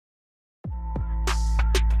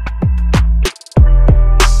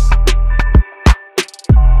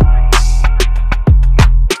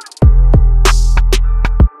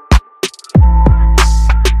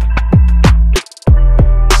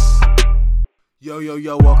Yo,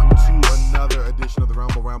 welcome to another edition of the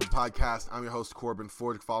Roundball Ramble podcast. I'm your host, Corban.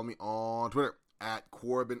 Follow me on Twitter at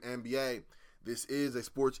CorbanNBA. This is a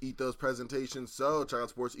Sports Ethos presentation, so check out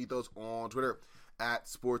Sports Ethos on Twitter at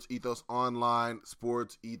Sports Ethos Online,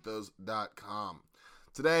 sportsethos.com.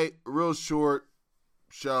 Today, real short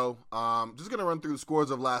show. Just going to run through the scores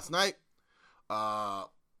of last night. Talk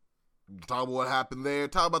about what happened there.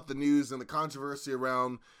 Talk about the news and the controversy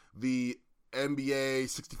around the NBA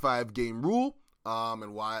 65-game rule.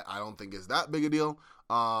 And why I don't think it's that big a deal.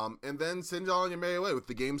 And then send y'all on your merry way with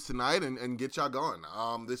the games tonight and get y'all going.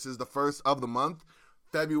 This is the first of the month,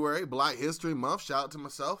 February, Black History Month. Shout out to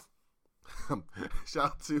myself. Shout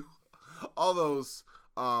out to all those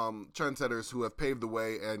trendsetters who have paved the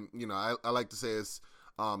way. And, you know, I like to say this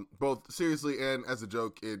both seriously and as a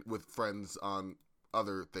joke with friends on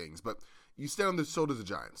other things. But you stand on the shoulders of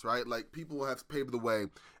giants, right? Like, people have paved the way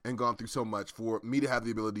and gone through so much for me to have the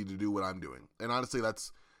ability to do what I'm doing. And honestly,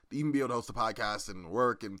 that's even be able to host a podcast and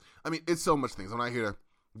work. And I mean, it's so much things. I'm not here to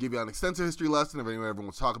give you an extensive history lesson. If anyone ever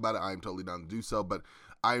wants to talk about it, I am totally down to do so. But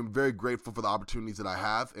I am very grateful for the opportunities that I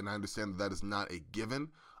have. And I understand that is not a given.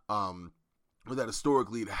 Or that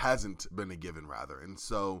historically it hasn't been a given, rather. And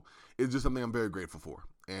so it's just something I'm very grateful for.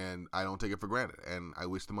 And I don't take it for granted. And I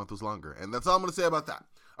wish the month was longer. And that's all I'm going to say about that.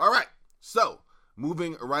 All right. So,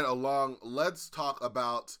 moving right along, let's talk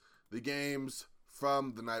about the games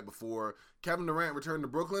from the night before. Kevin Durant returned to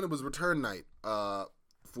Brooklyn. It was return night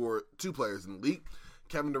for two players in the league.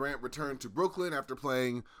 Kevin Durant returned to Brooklyn after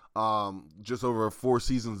playing just over 4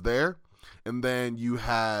 seasons there. And then you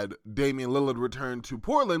had Damian Lillard return to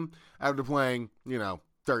Portland after playing,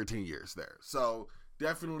 13 years there. So,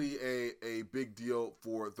 definitely a big deal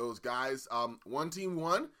for those guys. One team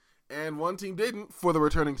won. And one team didn't for the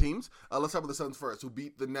returning teams. Let's talk about the Suns first, who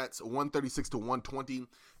beat the Nets 136-120.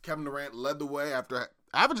 Kevin Durant led the way after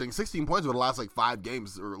averaging 16 points over the last 5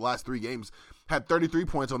 games, or last 3 games. Had 33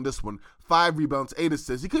 points on this one, 5 rebounds, 8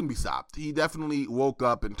 assists. He couldn't be stopped. He definitely woke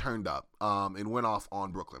up and turned up and went off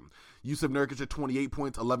on Brooklyn. Yusuf Nurkic had 28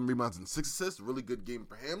 points, 11 rebounds, and 6 assists. Really good game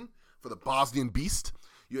for him, for the Bosnian Beast.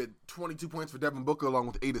 You had 22 points for Devin Booker along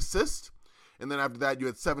with 8 assists. And then after that, you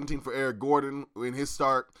had 17 for Eric Gordon in his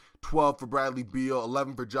start, 12 for Bradley Beal,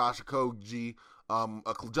 11 for Josh Okogie. Don't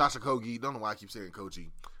know why I keep saying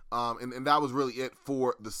Okogie. And that was really it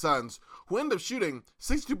for the Suns, who ended up shooting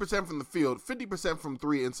 62% from the field, 50% from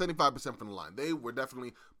 3, and 75% from the line. They were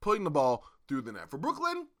definitely putting the ball through the net. For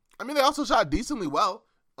Brooklyn, I mean, they also shot decently well.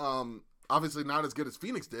 Obviously not as good as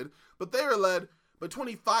Phoenix did, but they were led by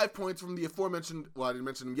 25 points from the aforementioned, well, I didn't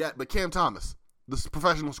mention him yet, but Cam Thomas, the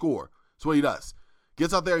professional scorer. That's what he does.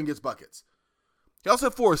 Gets out there and gets buckets. He also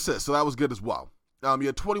had 4 assists, so that was good as well. You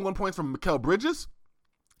had 21 points from Mikal Bridges,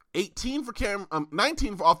 19 for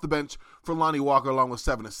off the bench for Lonnie Walker, along with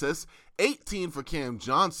 7 assists, 18 for Cam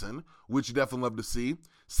Johnson, which you definitely love to see,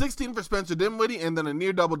 16 for Spencer Dinwiddie, and then a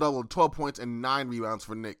near double-double, 12 points and 9 rebounds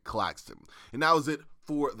for Nick Claxton. And that was it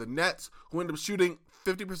for the Nets, who ended up shooting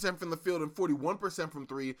 50% from the field and 41% from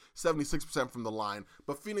 3, 76% from the line.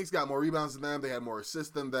 But Phoenix got more rebounds than them. They had more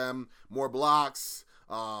assists than them, more blocks,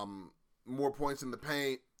 more points in the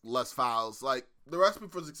paint, less fouls. Like, the recipe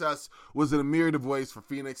for success was in a myriad of ways for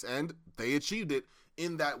Phoenix, and they achieved it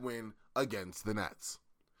in that win against the Nets.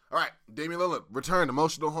 All right, Damian Lillard returned,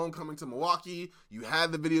 emotional homecoming to Milwaukee. You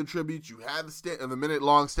had the video tribute. You had the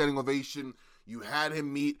minute-long standing ovation. You had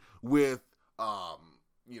him meet with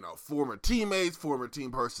former teammates, former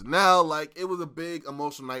team personnel. Like, it was a big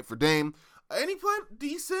emotional night for Dame. And he played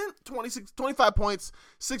decent, 25 points,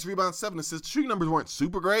 6 rebounds, 7 assists. Shooting numbers weren't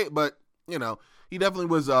super great, but, he definitely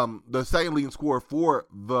was the second leading scorer for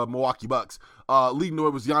the Milwaukee Bucks. Leading the way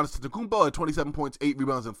was Giannis Antetokounmpo at 27 points, 8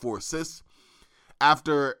 rebounds, and 4 assists.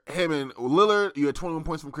 After him and Lillard, you had 21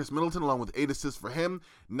 points from Chris Middleton, along with 8 assists for him,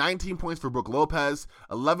 19 points for Brook Lopez,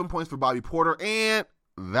 11 points for Bobby Porter, and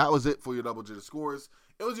that was it for your double-digit scores.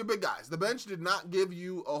 It was your big guys. The bench did not give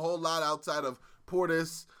you a whole lot outside of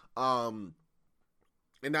Portis, and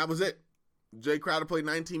that was it. Jay Crowder played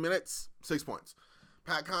 19 minutes, 6 points.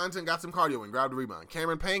 Pat Connaughton got some cardio in, grabbed a rebound.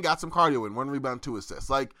 Cameron Payne got some cardio in, 1 rebound, 2 assists.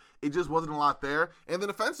 Like, it just wasn't a lot there. And then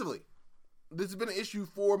offensively, this has been an issue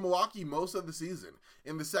for Milwaukee most of the season.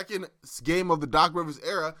 In the second game of the Doc Rivers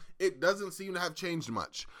era, it doesn't seem to have changed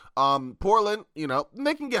much. Portland,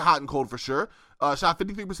 they can get hot and cold for sure. Shot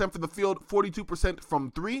 53% from the field, 42% from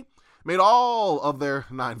 3. Made all of their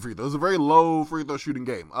 9 free throws. It was a very low free throw shooting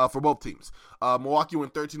game for both teams. Milwaukee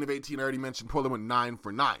went 13 of 18. I already mentioned Portland went 9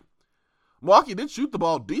 for 9. Milwaukee did shoot the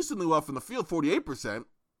ball decently well from the field, 48%.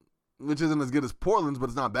 which isn't as good as Portland's, but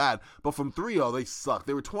it's not bad. But from 3-0, they sucked.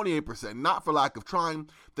 They were 28%, not for lack of trying.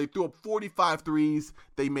 They threw up 45 threes.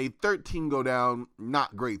 They made 13 go down.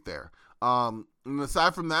 Not great there. And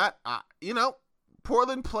aside from that,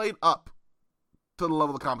 Portland played up to the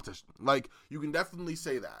level of the competition. Like, you can definitely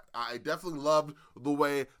say that. I definitely loved the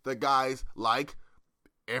way that guys like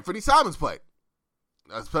Anthony Simons played,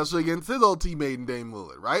 especially against his old teammate in Dame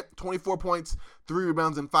Lillard, right? 24 points, 3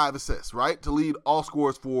 rebounds, and 5 assists, right? To lead all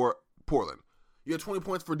scores for Portland. You had 20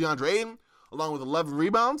 points for DeAndre Ayton, along with 11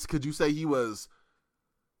 rebounds. Could you say he was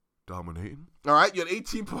dominating? All right, you had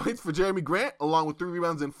 18 points for Jeremy Grant, along with 3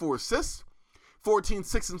 rebounds and 4 assists. 14,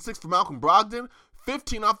 6, and 6 for Malcolm Brogdon.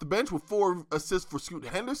 15 off the bench with 4 assists for Scoot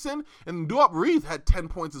Henderson. And Duop Reed had 10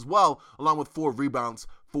 points as well, along with 4 rebounds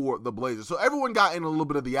for the Blazers. So everyone got in a little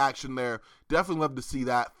bit of the action there. Definitely love to see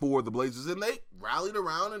that for the Blazers. And they rallied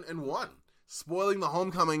around and won, spoiling the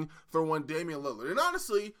homecoming for one Damian Lillard. And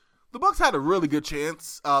honestly, the Bucks had a really good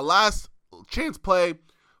chance. Last chance play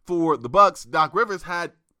for the Bucks, Doc Rivers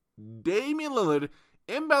had Damian Lillard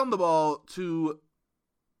inbound the ball to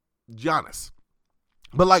Giannis.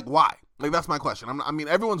 But, why? That's my question.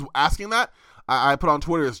 Everyone's asking that. I put on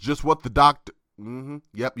Twitter, it's just what the doctor...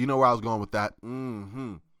 Yep, you know where I was going with that.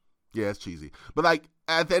 Yeah, it's cheesy. But,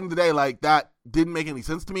 at the end of the day, that didn't make any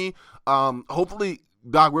sense to me. Hopefully,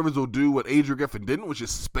 Doc Rivers will do what Adrian Griffin didn't, which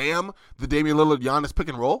is spam the Damian Lillard-Giannis pick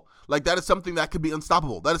and roll. That is something that could be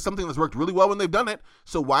unstoppable. That is something that's worked really well when they've done it.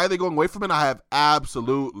 So why are they going away from it? I have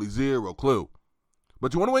absolutely zero clue.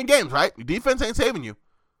 But you want to win games, right? Your defense ain't saving you.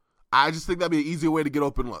 I just think that'd be an easier way to get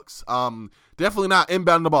open looks. Definitely not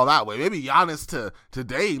inbounding the ball that way. Maybe Giannis to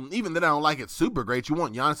Dame, even then I don't like it super great. You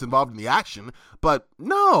want Giannis involved in the action. But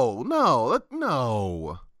no.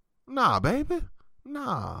 Nah, baby.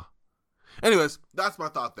 Nah. Anyways, that's my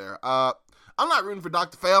thought there. I'm not rooting for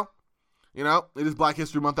Doc to fail. It is Black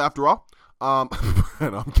History Month after all. No,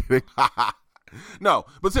 I'm kidding. No,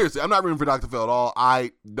 but seriously, I'm not rooting for Doc to fail at all.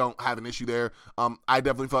 I don't have an issue there. I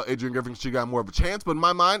definitely felt Adrian Griffin should have gotten more of a chance, but in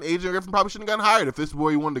my mind, Adrian Griffin probably shouldn't have gotten hired if this is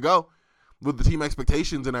where he wanted to go with the team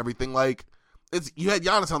expectations and everything. You had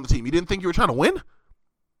Giannis on the team. You didn't think you were trying to win?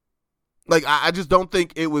 I just don't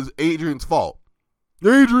think it was Adrian's fault.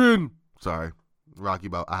 Adrian! Sorry. Rocky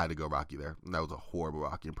Bell. I had to go Rocky there. And that was a horrible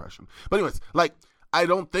Rocky impression. But anyways, I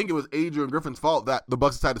don't think it was Adrian Griffin's fault that the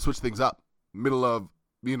Bucks decided to switch things up middle of,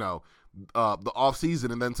 the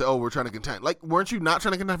offseason and then say, we're trying to contend. Weren't you not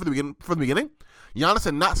trying to contend from the beginning? Giannis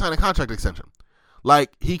had not signed a contract extension.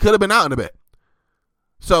 He could have been out in a bit.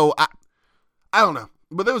 So, I don't know.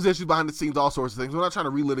 But there was issues behind the scenes, all sorts of things. We're not trying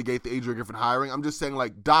to relitigate the Adrian Griffin hiring. I'm just saying,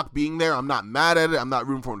 Doc being there, I'm not mad at it. I'm not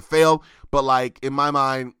rooting for him to fail. But, in my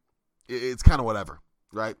mind, it's kind of whatever,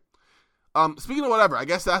 right? Speaking of whatever, I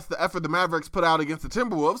guess that's the effort the Mavericks put out against the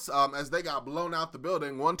Timberwolves as they got blown out the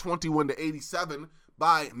building, 121-87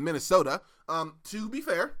 by Minnesota. To be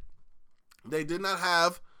fair, they did not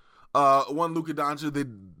have one Luka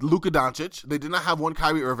Doncic. They did not have one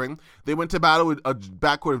Kyrie Irving. They went to battle with a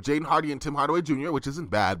backcourt of Jaden Hardy and Tim Hardaway Jr., which isn't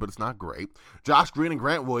bad, but it's not great. Josh Green and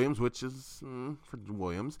Grant Williams, which is for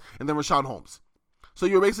Williams, and then Rashawn Holmes. So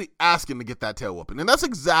you're basically asking to get that tail whooping. And that's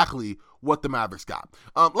exactly what the Mavericks got.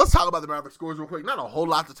 Let's talk about the Mavericks scores real quick. Not a whole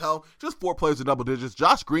lot to tell. Just 4 players in double digits.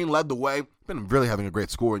 Josh Green led the way. Been really having a great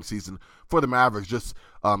scoring season for the Mavericks just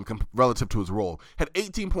relative to his role. Had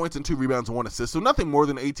 18 points and 2 rebounds and 1 assist. So nothing more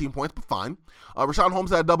than 18 points, but fine. Rashawn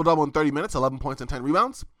Holmes had a double-double in 30 minutes. 11 points and 10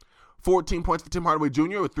 rebounds. 14 points for Tim Hardaway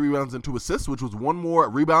Jr. with 3 rebounds and 2 assists, which was 1 more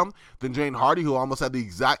rebound than Jaden Hardy, who almost had the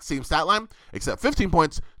exact same stat line, except 15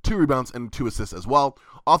 points, 2 rebounds, and 2 assists as well.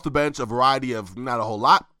 Off the bench, a variety of not a whole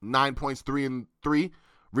lot. 9 points, 3 and 3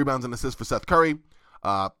 rebounds and assists for Seth Curry.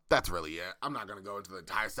 That's really it. I'm not going to go into the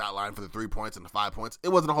entire stat line for the 3 points and the 5 points. It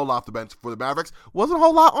wasn't a whole lot off the bench for the Mavericks. Wasn't a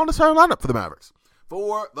whole lot on the starting lineup for the Mavericks.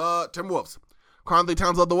 For the Timberwolves, Karl-Anthony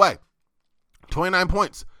Towns led the way. 29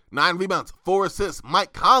 points. 9 rebounds, 4 assists.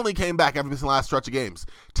 Mike Conley came back after missing the last stretch of games.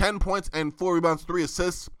 10 points and 4 rebounds, 3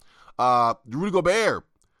 assists. Rudy Gobert,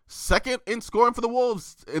 second in scoring for the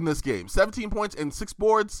Wolves in this game. 17 points and 6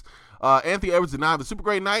 boards. Anthony Edwards did not have a super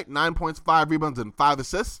great night. 9 points, 5 rebounds, and 5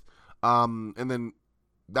 assists. And then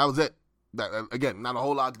that was it. Again, not a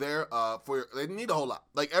whole lot there. They didn't need a whole lot.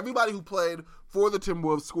 Everybody who played for the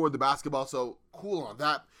Timberwolves scored the basketball, so cool on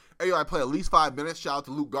that. Everybody played at least 5 minutes. Shout out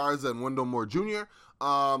to Luke Garza and Wendell Moore Jr.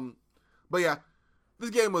 But yeah, this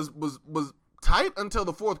game was tight until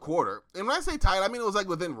the fourth quarter. And when I say tight, I mean it was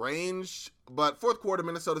within range. But fourth quarter,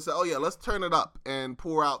 Minnesota said, let's turn it up and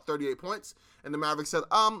pour out 38 points. And the Mavericks said,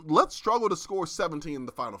 let's struggle to score 17 in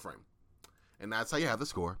the final frame. And that's how you have the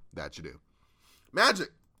score that you do. Magic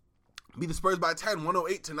beat the Spurs by 10,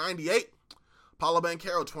 108-98. Paulo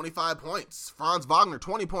Banchero, 25 points. Franz Wagner,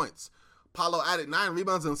 20 points. Paulo added 9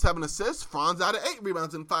 rebounds and 7 assists. Franz added 8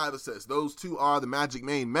 rebounds and 5 assists. Those two are the Magic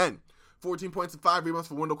main men. 14 points and 5 rebounds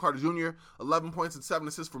for Wendell Carter Jr., 11 points and 7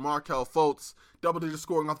 assists for Markelle Fultz, double-digit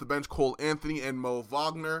scoring off the bench, Cole Anthony and Mo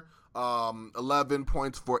Wagner, 11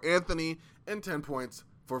 points for Anthony, and 10 points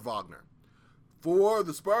for Wagner. For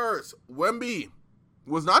the Spurs, Wemby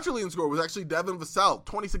was not your leading scorer, it was actually Devin Vassell,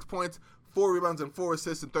 26 points, 4 rebounds, and 4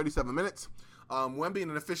 assists in 37 minutes. Wemby in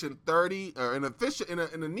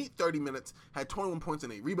a neat 30 minutes had 21 points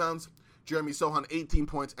and 8 rebounds. Jeremy Sohan, 18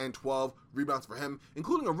 points and 12 rebounds for him,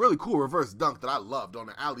 including a really cool reverse dunk that I loved on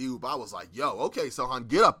the alley-oop. I was like, yo, okay, Sohan,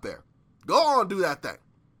 get up there. Go on, do that thing.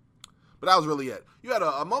 But that was really it. You had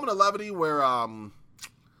a moment of levity where, how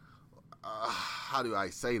do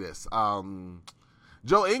I say this? Joe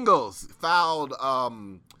Ingles fouled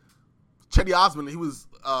Chetty Osman. He was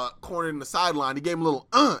cornered in the sideline. He gave him a little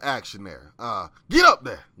action there. Get up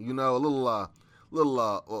there. You know, a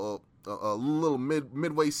little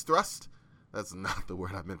mid-waist thrust. That's not the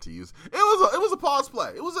word I meant to use. It was a pause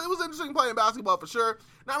play. It was interesting playing basketball for sure.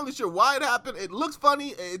 Not really sure why it happened. It looks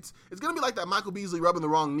funny. It's gonna be like that Michael Beasley rubbing the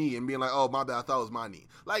wrong knee and being like, oh my bad, I thought it was my knee.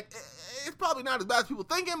 Like it's probably not as bad as people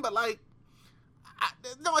thinking, but like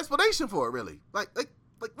there's no explanation for it really. Like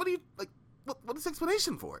what do you like? What is the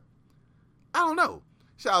explanation for it? I don't know.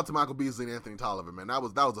 Shout out to Michael Beasley and Anthony Tolliver, man. That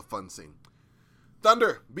was a fun scene.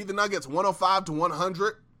 Thunder beat the Nuggets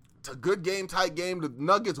 105-100. It's a good game, tight game. The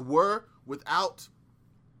Nuggets were without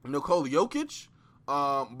Nikola Jokic,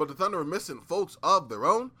 but the Thunder were missing folks of their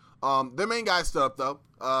own. Their main guy stood up, though.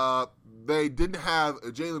 They didn't have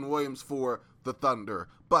Jalen Williams for the Thunder,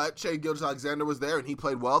 but Shai Gilgeous-Alexander was there, and he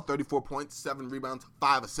played well. 34 points, 7 rebounds,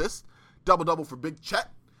 5 assists. Double-double for Big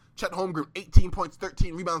Chet. Chet Holmgren, 18 points,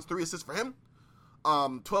 13 rebounds, 3 assists for him.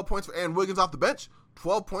 12 points for Aaron Wiggins off the bench.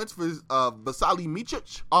 12 points for Vasily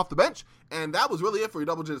Micic off the bench. And that was really it for your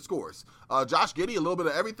double-digit scores. Josh Giddey, a little bit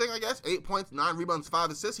of everything, I guess. 8 points, 9 rebounds,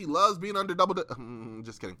 5 assists. He loves being under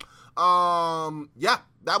just kidding. Yeah,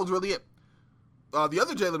 that was really it. The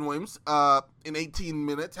other Jalen Williams, in 18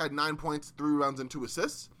 minutes, had 9 points, 3 rebounds, and 2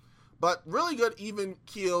 assists. But really good,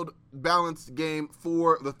 even-keeled, balanced game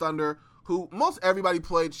for the Thunder, who most everybody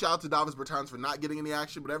played. Shout out to Davis Bertans for not getting any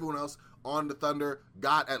action, but everyone else on the Thunder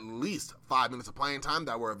got at least 5 minutes of playing time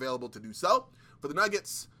that were available to do so. For the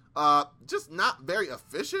Nuggets, just not very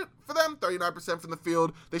efficient for them. 39% from the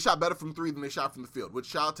field. They shot better from 3 than they shot from the field, which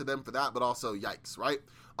shout out to them for that, but also yikes, right?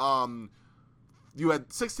 You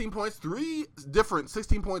had 16 points, 3 different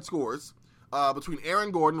 16-point scores between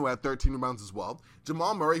Aaron Gordon, who had 13 rebounds as well,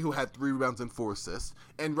 Jamal Murray, who had 3 rebounds and 4 assists,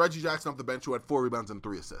 and Reggie Jackson off the bench, who had 4 rebounds and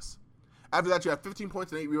 3 assists. After that, you had 15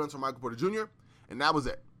 points and 8 rebounds from Michael Porter Jr., and that was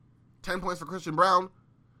it. 10 points for Christian Brown,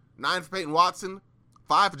 9 for Peyton Watson,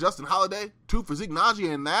 5 for Justin Holiday, 2 for Zeke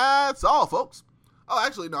Naji, and that's all, folks. Oh,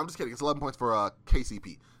 actually, no, I'm just kidding. It's 11 points for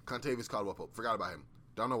KCP, Contavious Caldwell-Pope. Forgot about him.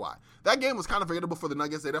 Don't know why. That game was kind of forgettable for the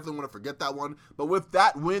Nuggets. They definitely want to forget that one. But with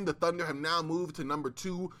that win, the Thunder have now moved to number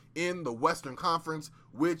 2 in the Western Conference,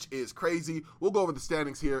 which is crazy. We'll go over the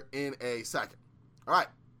standings here in a second. All right.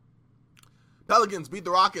 Pelicans beat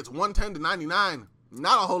the Rockets 110-99.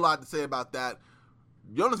 Not a whole lot to say about that.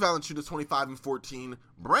 Jonas Valanciunas 25-14.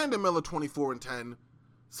 Brandon Miller 24-10.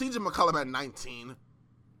 CJ McCollum at 19.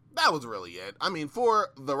 That was really it. I mean, for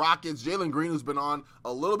the Rockets, Jalen Green, who's been on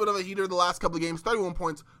a little bit of a heater the last couple of games, 31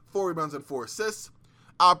 points, 4 rebounds, and 4 assists.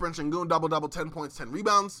 Alperen Sengun, double-double, 10 points, 10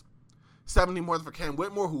 rebounds. 17 points for Cam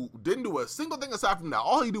Whitmore, who didn't do a single thing aside from that.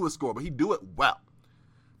 All he do is score, but he do it well.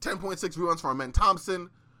 10.6 rebounds for Amen Thompson.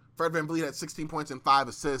 Fred VanVleet had 16 points and 5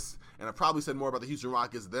 assists, and I probably said more about the Houston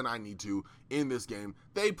Rockets than I need to in this game.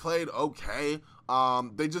 They played okay.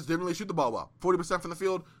 They just didn't really shoot the ball well. 40% from the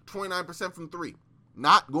field, 29% from 3.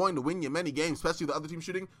 Not going to win you many games, especially the other team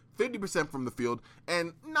shooting 50% from the field,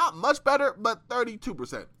 and not much better, but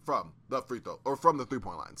 32% from the free throw, or from the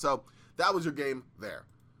three-point line. So that was your game there.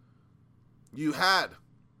 You had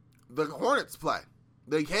the Hornets play.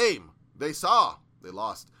 They came, they saw, they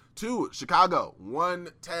lost to Chicago.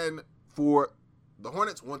 110 for the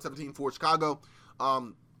Hornets, 117 for Chicago.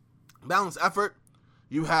 Balanced effort.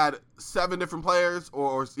 You had 6 different players,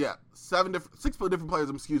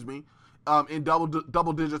 in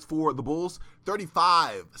double digits for the Bulls.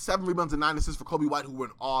 35, 7 rebounds and 9 assists for Kobe White, who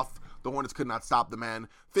went off. The Hornets could not stop the man.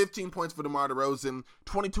 15 points for DeMar DeRozan.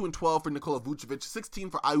 22 and 12 for Nikola Vucevic. 16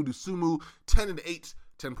 for Ayo Dosunmu. 10 and 8.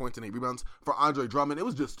 10 points and 8 rebounds for Andre Drummond. It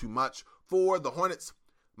was just too much for the Hornets.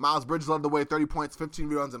 Miles Bridges led the way. 30 points, 15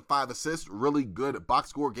 rebounds, and 5 assists. Really good box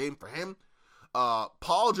score game for him.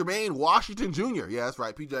 Paul Jermaine Washington Jr. Yeah, that's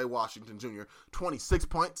right. PJ Washington Jr. 26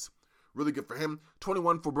 points. Really good for him.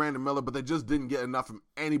 21 for Brandon Miller, but they just didn't get enough from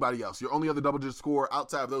anybody else. Your only other double-digit scorer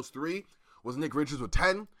outside of those three was Nick Richards with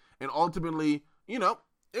 10. And ultimately, it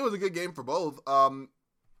was a good game for both.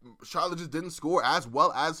 Charlotte just didn't score as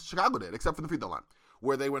well as Chicago did, except for the free throw line,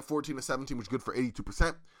 where they went 14-17, which is good for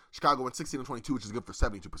 82%. Chicago went 16-22, which is good for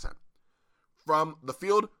 72%. From the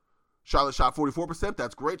field, Charlotte shot 44%.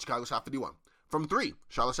 That's great. Chicago shot 51%. From three,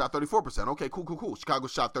 Charlotte shot 34%. Okay, cool. Chicago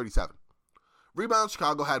shot 37%. Rebounds,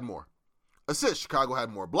 Chicago had more. Assists, Chicago had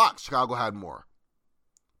more. Blocks, Chicago had more.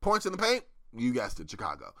 Points in the paint, you guessed it,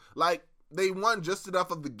 Chicago. Like, they won just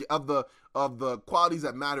enough of the qualities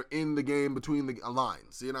that matter in the game between the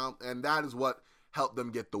lines, and that is what helped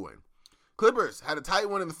them get the win. Clippers had a tight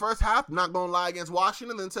one in the first half, not going to lie, against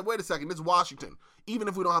Washington, then said, wait a second, it's Washington. Even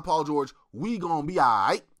if we don't have Paul George, we going to be all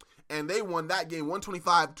right. And they won that game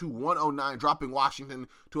 125-109, dropping Washington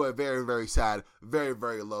to a very, very sad, very,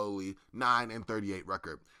 very lowly 9-38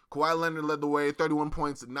 record. Kawhi Leonard led the way, 31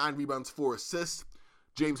 points, 9 rebounds, 4 assists.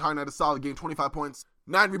 James Harden had a solid game, 25 points,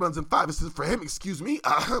 9 rebounds, and 5 assists for him. Excuse me.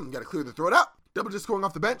 Got to clear the throat out. Double just scoring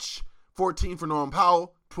off the bench. 14 for Norman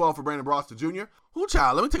Powell, 12 for Brandon Boston Jr. Ooh,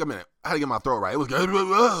 child, let me take a minute. I had to get my throat right. It was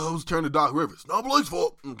turning to Doc Rivers. No Blake's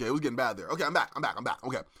fault. Okay, it was getting bad there. Okay, I'm back.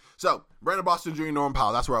 Okay. So, Brandon Boston Jr., Norman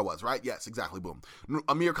Powell, that's where I was, right? Yes, exactly, boom.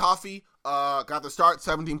 Amir Coffey got the start,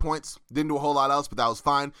 17 points. Didn't do a whole lot else, but that was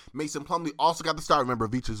fine. Mason Plumlee also got the start. Remember,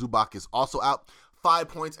 Vicha Zubac is also out. 5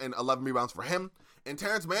 points and 11 rebounds for him. And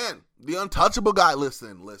Terrence Mann, the untouchable guy.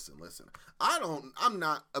 Listen. I'm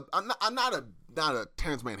not a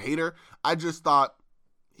Terrence Mann hater. I just thought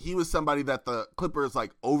he was somebody that the Clippers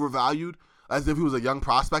overvalued, as if he was a young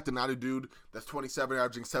prospect and not a dude that's 27,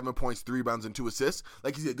 averaging 7 points, 3 rebounds, and 2 assists.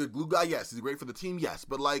 He's a good glue guy, yes. He's great for the team, yes.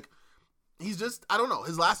 But he's just, I don't know.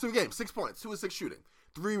 His last 3 games, 6 points, 2 of 6 shooting,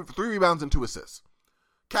 3 rebounds, and 2 assists.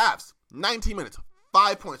 Cavs, 19 minutes,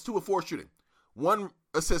 5 points, 2 of 4 shooting, 1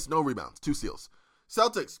 assist, no rebounds, 2 steals.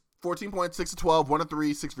 Celtics, 14 points, 6 of 12, 1 of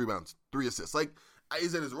 3, 6 rebounds, 3 assists.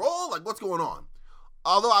 Is it his role? What's going on?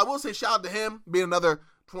 Although I will say shout out to him, being another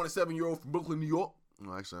 27-year-old from Brooklyn, New York.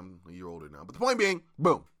 Well, actually, I'm a year older now. But the point being,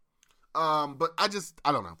 boom. But I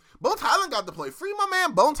don't know. Bones Highland got to play. Free my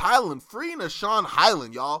man Bones Highland. Free Nashawn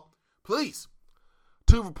Highland, y'all. Please.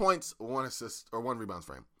 2 points, 1 assist, or 1 rebounds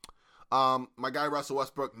for him. My guy Russell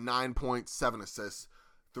Westbrook, 9 points, 7 assists,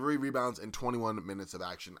 3 rebounds, and 21 minutes of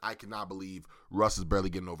action. I cannot believe Russ is barely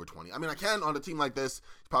getting over 20. I mean, I can on a team like this.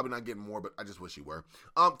 He's probably not getting more, but I just wish he were.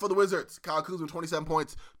 For the Wizards, Kyle Kuzma, 27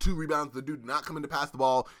 points, 2 rebounds. The dude did not come in to pass the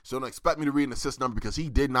ball, so don't expect me to read an assist number because he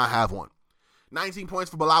did not have one. 19 points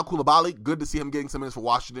for Bilal Coulibaly. Good to see him getting some minutes for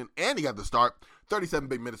Washington, and he got the start. 37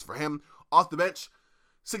 big minutes for him. Off the bench,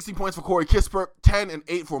 16 points for Corey Kispert, 10 and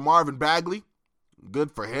 8 for Marvin Bagley. Good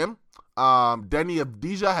for him. Denny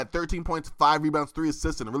Avdija had 13 points, 5 rebounds, 3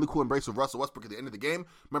 assists, and a really cool embrace with Russell Westbrook at the end of the game.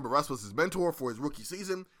 Remember, Russ was his mentor for his rookie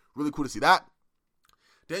season. Really cool to see that.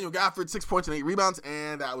 Daniel Gafford, 6 points and 8 rebounds,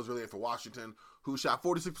 and that was really it for Washington, who shot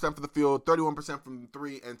 46% from the field, 31% from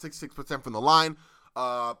 3, and 66% from the line.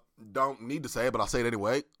 Don't need to say it, but I'll say it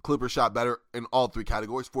anyway. Clippers shot better in all 3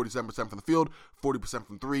 categories. 47% from the field, 40%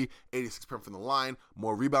 from 3, 86% from the line.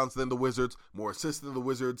 More rebounds than the Wizards, more assists than the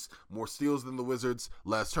Wizards, more steals than the Wizards,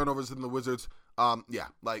 less turnovers than the Wizards.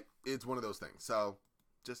 It's one of those things. So,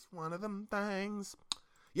 just one of them things.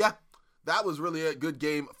 Yeah, that was really a good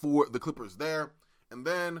game for the Clippers there. And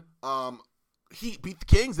then, Heat beat the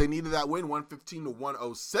Kings. They needed that win,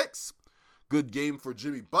 115-106. Good game for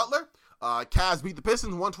Jimmy Butler. Cavs beat the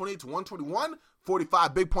Pistons 128-121.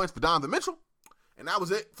 45 big points for Donovan Mitchell. And that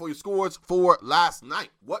was it for your scores for last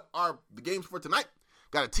night. What are the games for tonight?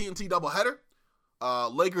 Got a TNT doubleheader.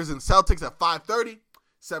 Lakers and Celtics at 5:30.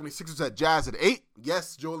 76ers at Jazz at 8.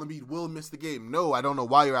 Yes, Joel Embiid will miss the game. No, I don't know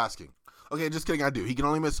why you're asking. Okay, just kidding, I do. He can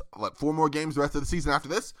only miss 4 more games the rest of the season after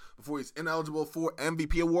this before he's ineligible for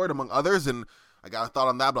MVP award, among others. And I got a thought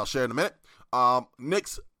on that, but I'll share in a minute.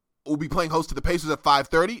 Knicks will be playing host to the Pacers at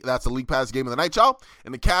 5:30. That's the League Pass game of the night, y'all.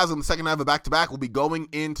 And the Cavs on the second half of back-to-back will be going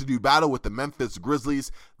in to do battle with the Memphis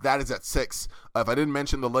Grizzlies. That is at 6. If I didn't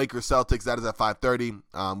mention the Lakers Celtics, that is at 5:30.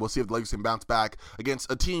 We'll see if the Lakers can bounce back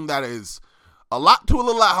against a team that is a lot to a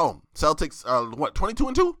little at home. Celtics are,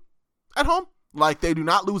 22-2 at home? They do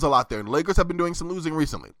not lose a lot there. And the Lakers have been doing some losing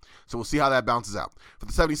recently. So we'll see how that bounces out. For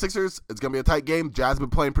the 76ers, it's going to be a tight game. Jazz have been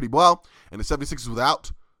playing pretty well. And the 76ers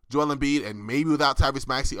without Joel Embiid and maybe without Tyrese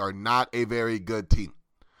Maxey are not a very good team.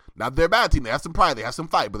 Not they're a bad team. They have some pride. They have some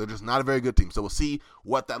fight. But they're just not a very good team. So we'll see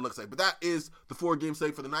what that looks like. But that is the 4 game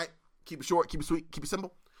slate for the night. Keep it short. Keep it sweet. Keep it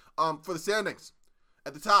simple. For the standings,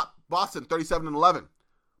 at the top, Boston, 37-11.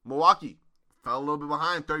 Milwaukee fell a little bit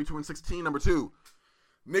behind, 32-16, number 2.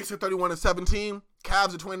 Knicks are 31-17.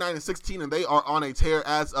 Cavs are 29-16, and they are on a tear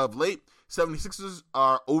as of late. 76ers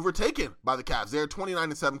are overtaken by the Cavs. They're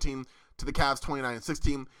 29-17 to the Cavs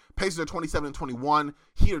 29-16. Pacers are 27-21.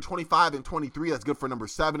 Heat are 25-23. That's good for number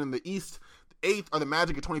 7 in the East. The 8th are the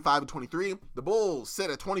Magic at 25-23. The Bulls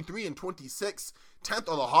sit at 23-26. 10th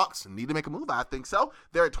are the Hawks. Need to make a move, I think so.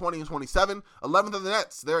 They're at 20-27. 11th are the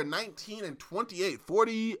Nets. They're at 19-28.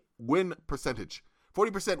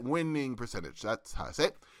 40% winning percentage. That's how I say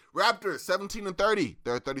it. Raptors, 17-30.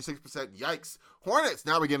 They're at 36%. Yikes. Hornets,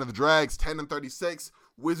 now we're getting to the Drags, 10-36.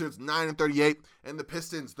 Wizards, 9-38. And the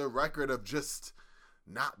Pistons, the record of just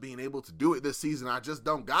not being able to do it this season. I just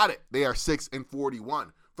don't got it. They are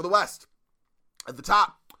 6-41. For the West, at the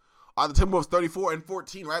top are the Timberwolves,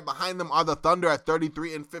 34-14. Right behind them are the Thunder at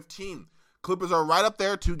 33-15. Clippers are right up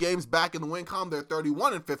there, 2 games back in the win column. They're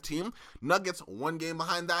 31-15. Nuggets, 1 game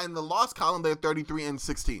behind that in the loss column. They're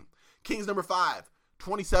 33-16. Kings, number 5,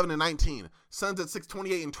 27-19. Suns at 6,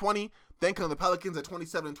 28-20. Then come the Pelicans at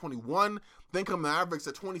 27-21. Then come the Mavericks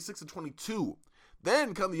at 26-22.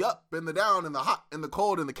 Then come the up and the down and the hot and the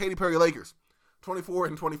cold and the Katy Perry Lakers,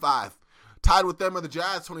 24-25. Tied with them are the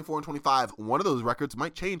Jazz, 24-25. One of those records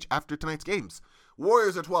might change after tonight's games.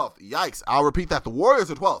 Warriors are 12th. Yikes. I'll repeat that. The Warriors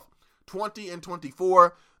are 12th.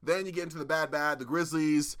 20-24. Then you get into the bad. The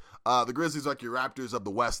Grizzlies. The Grizzlies are like your Raptors of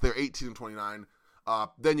the West. They're 18-29.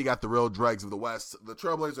 Then you got the real dregs of the West. The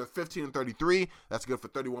Trailblazers are 15-33. That's good for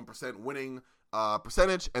 31% winning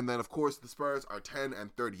percentage. And then, of course, the Spurs are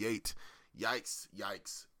 10-38. Yikes.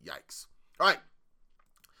 All right.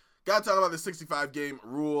 Got to talk about the 65-game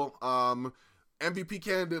rule. MVP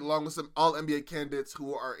candidate along with some all-NBA candidates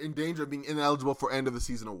who are in danger of being ineligible for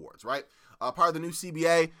end-of-the-season awards, right? Part of the new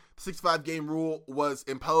CBA, the 65-game rule was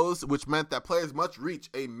imposed, which meant that players must reach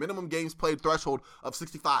a minimum games played threshold of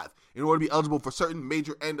 65 in order to be eligible for certain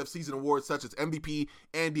major end-of-season awards such as MVP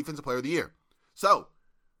and Defensive Player of the Year. So,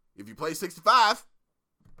 if you play 65,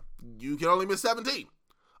 you can only miss 17.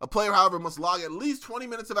 A player, however, must log at least 20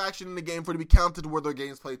 minutes of action in the game for it to be counted toward their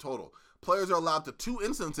games played total. Players are allowed to 2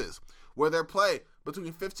 instances where their play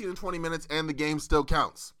between 15 and 20 minutes and the game still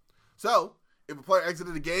counts. So, if a player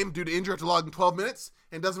exited the game due to injury after logging 12 minutes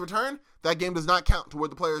and doesn't return, that game does not count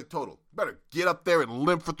toward the player's total. Better get up there and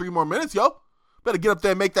limp for 3 more minutes, yo. Better get up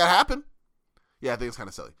there and make that happen. Yeah, I think it's kind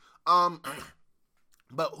of silly.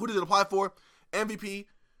 But who does it apply for? MVP,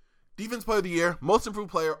 Defensive Player of the Year, Most Improved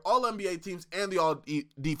Player, all NBA teams, and the all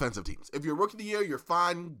defensive teams. If you're Rookie of the Year, you're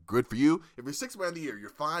fine, good for you. If you're Sixth Man of the Year, you're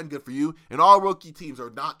fine, good for you. And all rookie teams are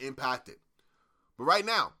not impacted. But right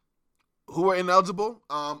now, who are ineligible?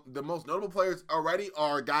 The most notable players already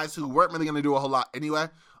are guys who weren't really going to do a whole lot anyway.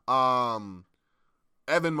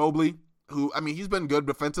 Evan Mobley, who, he's been good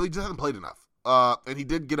defensively, just hasn't played enough. And he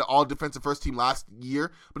did get an all-defensive first team last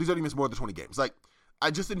year, but he's already missed more than 20 games.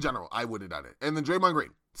 In general, I wouldn't have done it. And then Draymond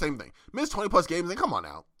Green, same thing. Missed 20-plus games, then come on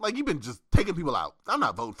now. You've been just taking people out. I'm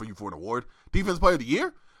not voting for you for an award. Defensive Player of the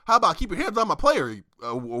Year? How about keep your hands on my player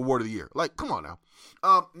award of the year? Come on now.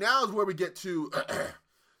 Now is where we get to,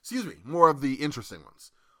 more of the interesting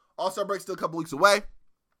ones. All-Star break still a couple weeks away,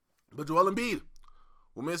 but Joel Embiid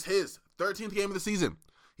will miss his 13th game of the season.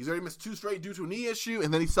 He's already missed 2 straight due to a knee issue,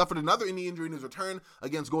 and then he suffered another knee injury in his return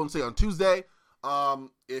against Golden State on Tuesday.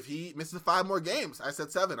 If he misses 5 more games, I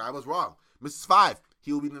said 7, I was wrong. Misses 5,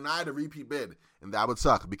 he will be denied a repeat bid, and that would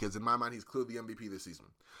suck because in my mind, he's clearly the MVP this season.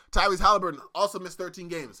 Tyrese Halliburton also missed 13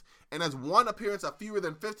 games and has 1 appearance of fewer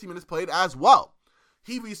than 15 minutes played as well.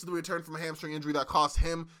 He recently returned from a hamstring injury that cost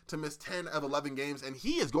him to miss 10 of 11 games, and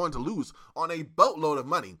he is going to lose on a boatload of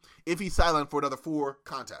money if he's sidelined for another 4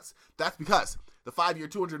 contests. That's because the 5-year,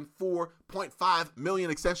 $204.5 million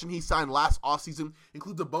extension he signed last offseason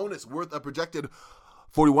includes a bonus worth a projected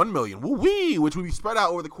 $41 million, woo-wee, which would be spread out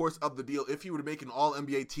over the course of the deal if he were to make an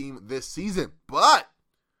All-NBA team this season. But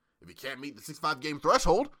if he can't meet the 65-game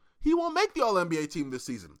threshold, he won't make the All-NBA team this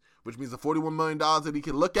season, which means the $41 million that he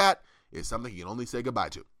can look at is something he can only say goodbye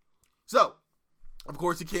to. So, of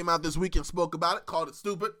course, he came out this week and spoke about it, called it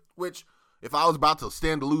stupid, which if I was about to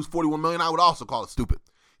stand to lose $41 million, I would also call it stupid.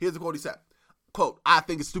 Here's the quote he said. Quote, I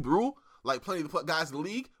think it's a stupid rule, like plenty of the guys in the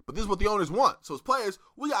league, but this is what the owners want. So as players,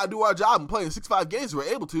 we got to do our job and play in 65 games if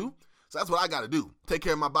we're able to. So that's what I got to do. Take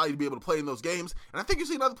care of my body to be able to play in those games. And I think you're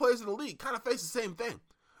seeing other players in the league kind of face the same thing.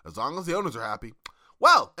 As long as the owners are happy.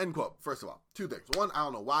 Well, end quote. First of all, 2 things. 1, I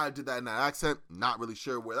don't know why I did that in that accent. Not really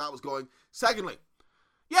sure where that was going. Secondly,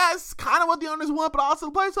 yeah, it's kind of what the owners want, but also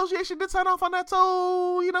the Players Association did sign off on that.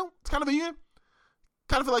 So, it's kind of a union.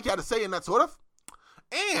 Kind of feel like you had to say in that sort of.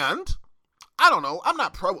 And I don't know. I'm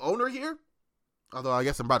not pro-owner here. Although I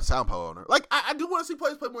guess I'm about to sound pro-owner. I do want to see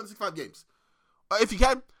players play more than 65 games. If you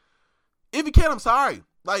can. If you can, I'm sorry.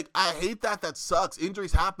 Like, I hate that. That sucks.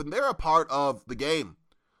 Injuries happen. They're a part of the game.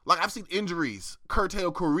 Like, I've seen injuries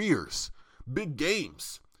curtail careers, big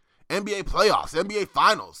games, NBA playoffs, NBA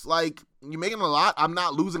finals. Like, you're making a lot. I'm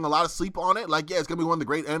not losing a lot of sleep on it. Like, yeah, it's going to be one of the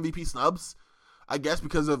great MVP snubs, I guess,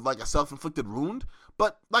 because of, like, a self-inflicted wound.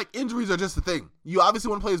 But, like, injuries are just a thing. You obviously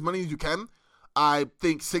want to play as many as you can. I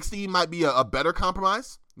think 60 might be a better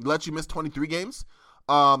compromise. Let you miss 23 games.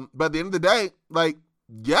 But at the end of the day, like,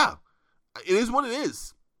 yeah, it is what it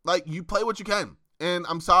is. Like, you play what you can. And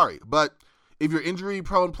I'm sorry, but if you're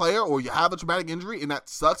injury-prone player or you have a traumatic injury and that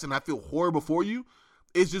sucks and I feel horrible for you,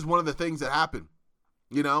 it's just one of the things that happen.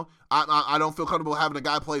 You know, I don't feel comfortable having a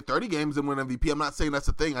guy play 30 games and win MVP. I'm not saying that's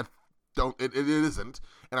a thing. It isn't.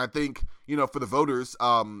 And I think, you know, for the voters,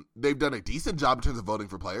 they've done a decent job in terms of voting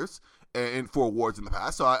for players and for awards in the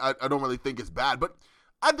past. So I don't really think it's bad. But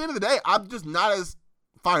at the end of the day, I'm just not as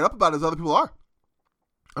fired up about it as other people are.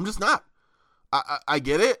 I'm just not. I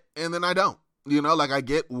get it, and then I don't. You know, like, I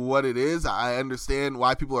get what it is. I understand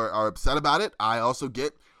why people are upset about it. I also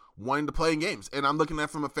get wanting to play in games. And I'm looking at it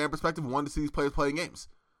from a fan perspective, wanting to see these players playing games.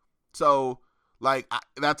 So, like,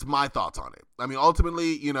 that's my thoughts on it. I mean,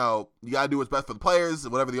 ultimately, you know, you got to do what's best for the players,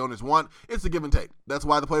 whatever the owners want. It's a give and take. That's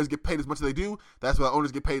why the players get paid as much as they do. That's why the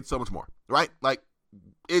owners get paid so much more, right? Like,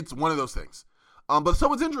 it's one of those things. But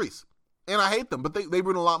so is injuries. And I hate them, but they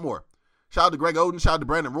ruin a lot more. Shout out to Greg Oden. Shout out to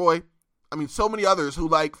Brandon Roy. I mean, so many others who,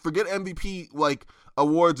 like, forget MVP, like,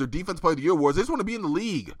 awards or Defense Player of the Year awards. They just want to be in the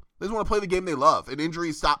league. They just want to play the game they love. And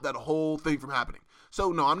injuries stop that whole thing from happening.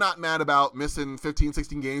 So, no, I'm not mad about missing 15,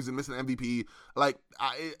 16 games and missing MVP. Like,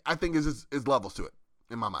 I think is levels to it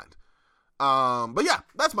in my mind. But, yeah,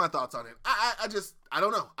 that's my thoughts on it. I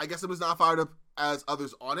don't know. I guess I'm just not fired up as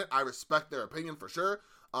others on it. I respect their opinion for sure.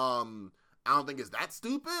 I don't think it's that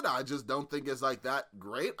stupid. I just don't think it's, like, that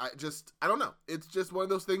great. I don't know. It's just one of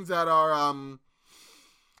those things that are,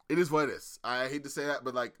 it is what it is. I hate to say that,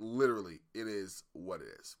 but, like, literally, it is what it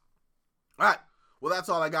is. All right. Well, that's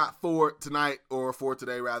all I got for tonight, or for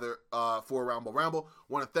today, rather, for Roundball Ramble.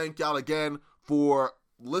 Want to thank y'all again for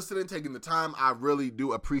listening, taking the time. I really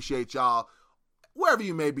do appreciate y'all, wherever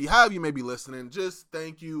you may be, however you may be listening. Just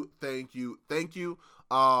thank you, thank you, thank you.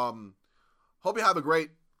 Hope you have a great,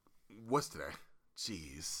 what's today?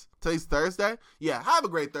 Jeez. Today's Thursday? Yeah, have a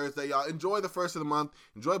great Thursday, y'all. Enjoy the first of the month.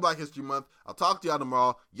 Enjoy Black History Month. I'll talk to y'all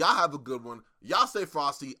tomorrow. Y'all have a good one. Y'all stay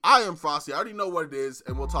frosty. I am frosty. I already know what it is,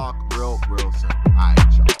 and we'll talk real soon. All right,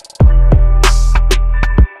 y'all.